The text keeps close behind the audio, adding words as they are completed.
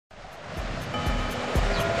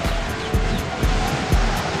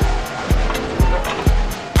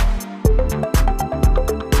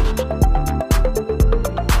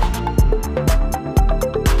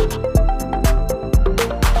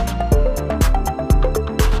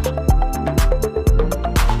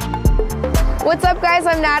What's up, guys?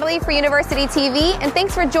 I'm Natalie for University TV, and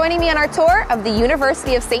thanks for joining me on our tour of the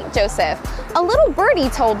University of St. Joseph. A little birdie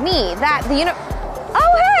told me that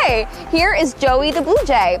Oh, hey! Here is Joey the Blue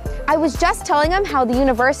Jay. I was just telling him how the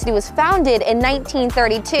university was founded in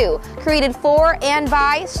 1932, created for and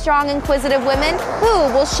by strong, inquisitive women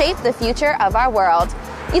who will shape the future of our world.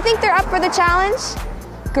 You think they're up for the challenge?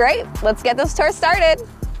 Great, let's get this tour started.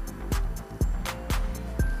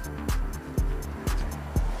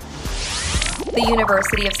 The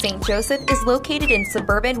University of St. Joseph is located in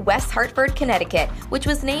suburban West Hartford, Connecticut, which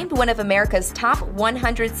was named one of America's top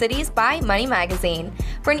 100 cities by Money Magazine.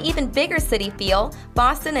 For an even bigger city feel,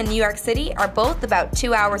 Boston and New York City are both about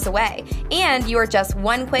 2 hours away, and you are just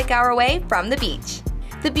 1 quick hour away from the beach.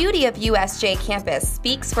 The beauty of USJ campus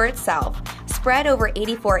speaks for itself. Spread over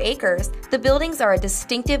 84 acres, the buildings are a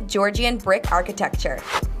distinctive Georgian brick architecture.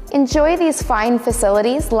 Enjoy these fine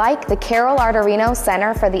facilities like the Carol Arterino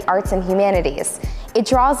Center for the Arts and Humanities. It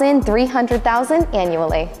draws in $300,000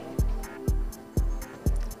 annually.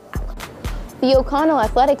 The O'Connell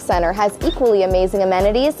Athletic Center has equally amazing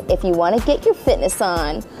amenities if you want to get your fitness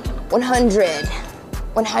on. 100,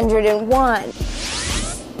 101.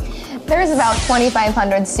 There's about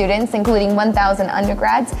 2,500 students, including 1,000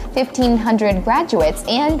 undergrads, 1,500 graduates,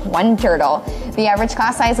 and 1 turtle. The average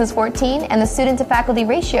class size is 14, and the student-to-faculty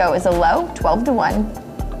ratio is a low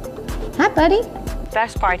 12-to-1. Hi, buddy.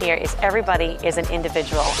 Best part here is everybody is an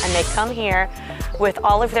individual, and they come here with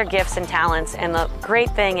all of their gifts and talents. And the great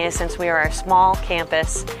thing is, since we are a small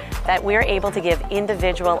campus, that we're able to give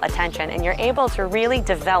individual attention, and you're able to really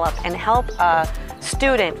develop and help a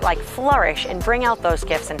student flourish and bring out those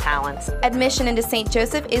gifts and talents. Admission into St.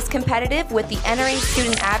 Joseph is competitive, with the entering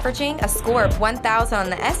student averaging a score of 1,000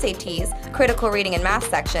 on the SATs, critical reading and math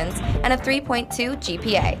sections, and a 3.2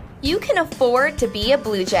 GPA. You can afford to be a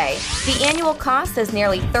Blue Jay. The annual cost is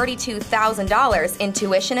nearly $32,000 in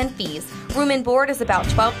tuition and fees. Room and board is about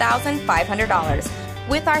 $12,500.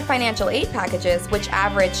 With our financial aid packages, which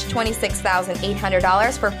average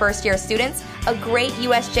 $26,800 for first-year students, a great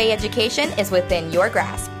USJ education is within your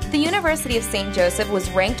grasp. The University of St. Joseph was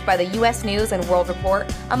ranked by the U.S. News & World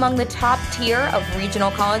Report among the top tier of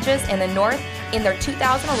regional colleges in the North in their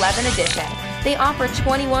 2011 edition. They offer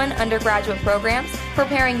 21 undergraduate programs,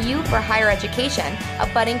 preparing you for higher education, a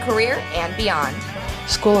budding career, and beyond.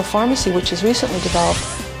 School of Pharmacy, which is recently developed,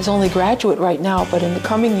 is only graduate right now, but in the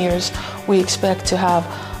coming years, we expect to have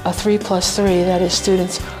a 3+3, that is,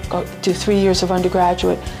 students do 3 years of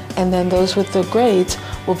undergraduate, and then those with the grades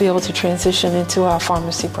will be able to transition into our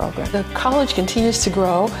pharmacy program. The college continues to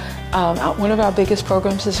grow. One of our biggest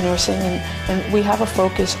programs is nursing, and we have a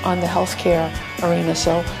focus on the healthcare arena.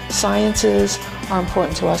 So sciences are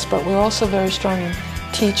important to us, but we're also very strong in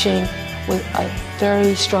teaching with a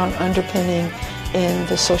very strong underpinning in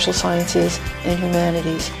the social sciences and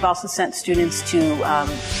humanities. We've also sent students to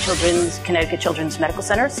Connecticut Children's Medical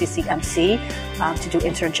Center, CCMC, to do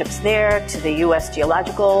internships there, to the U.S.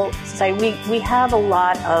 Geological Society. We have a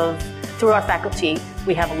lot of, through our faculty,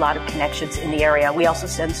 we have a lot of connections in the area. We also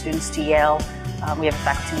send students to Yale. We have a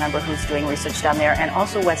faculty member who's doing research down there, and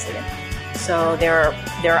also Wesleyan. So there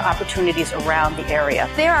are opportunities around the area.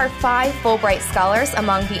 There are 5 Fulbright scholars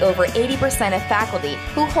among the over 80% of faculty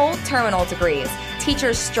who hold terminal degrees.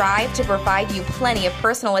 Teachers strive to provide you plenty of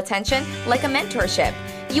personal attention, like a mentorship.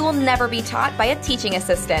 You will never be taught by a teaching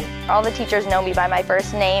assistant. All the teachers know me by my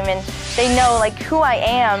first name, and they know who I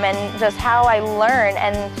am and just how I learn,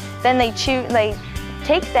 and then they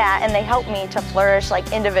take that and they help me to flourish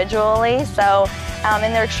individually. So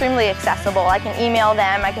and they're extremely accessible. I can email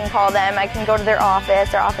them, I can call them, I can go to their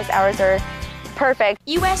office. Their office hours are perfect.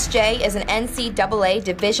 USJ is an NCAA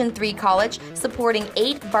Division III college supporting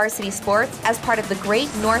 8 varsity sports as part of the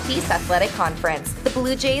Great Northeast Athletic Conference. The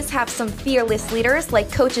Blue Jays have some fearless leaders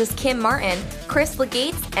like coaches Kim Martin, Chris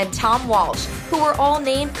Legates, and Tom Walsh, who were all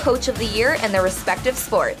named Coach of the Year in their respective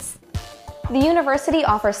sports. The university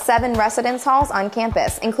offers 7 residence halls on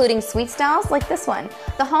campus, including suite styles like this one.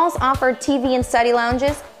 The halls offer TV and study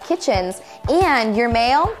lounges, kitchens, and your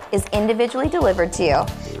mail is individually delivered to you.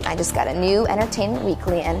 I just got a new Entertainment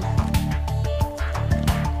Weekly in.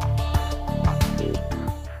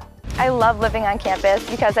 I love living on campus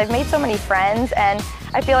because I've made so many friends, and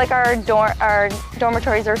I feel like our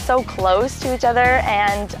dormitories are so close to each other,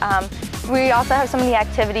 and we also have so many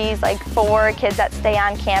activities for kids that stay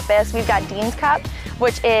on campus. We've got Dean's Cup,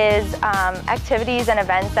 which is activities and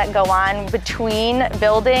events that go on between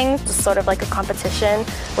buildings. It's sort of like a competition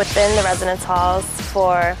within the residence halls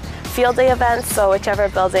for field day events, so whichever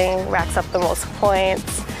building racks up the most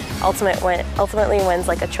points ultimately wins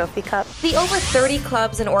like a trophy cup. The over 30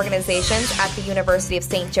 clubs and organizations at the University of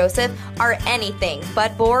St. Joseph are anything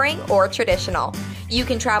but boring or traditional. You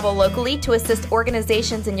can travel locally to assist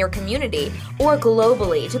organizations in your community or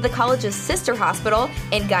globally to the college's sister hospital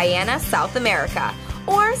in Guyana, South America.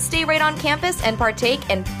 Or stay right on campus and partake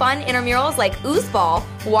in fun intramurals like oozball,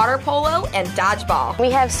 water polo, and dodgeball. We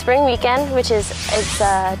have spring weekend, which it's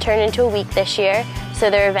turned into a week this year. So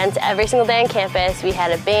there are events every single day on campus. We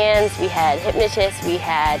had a band, we had hypnotists, we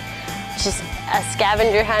had just a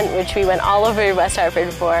scavenger hunt, which we went all over West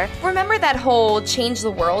Hartford for. Remember that whole change the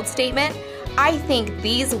world statement? I think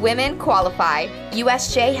these women qualify.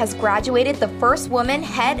 USJ has graduated the first woman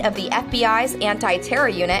head of the FBI's anti-terror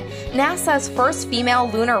unit, NASA's first female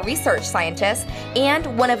lunar research scientist,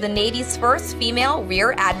 and one of the Navy's first female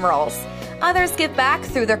rear admirals. Others give back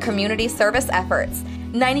through their community service efforts.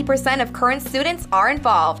 90% of current students are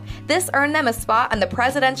involved. This earned them a spot on the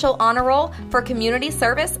Presidential Honor Roll for community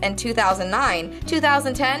service in 2009,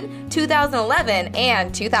 2010, 2011,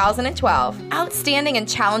 and 2012. Outstanding and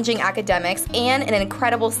challenging academics and an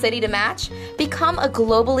incredible city to match? Become a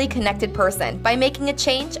globally connected person by making a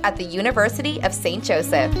change at the University of St.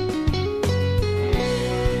 Joseph.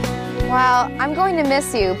 Well, I'm going to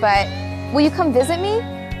miss you, but will you come visit me?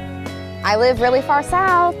 I live really far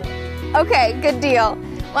south. Okay, good deal.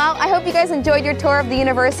 Well, I hope you guys enjoyed your tour of the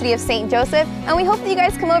University of St. Joseph, and we hope that you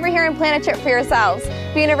guys come over here and plan a trip for yourselves.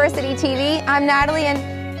 For University TV, I'm Natalie, and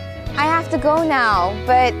I have to go now,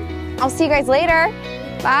 but I'll see you guys later.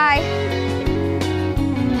 Bye.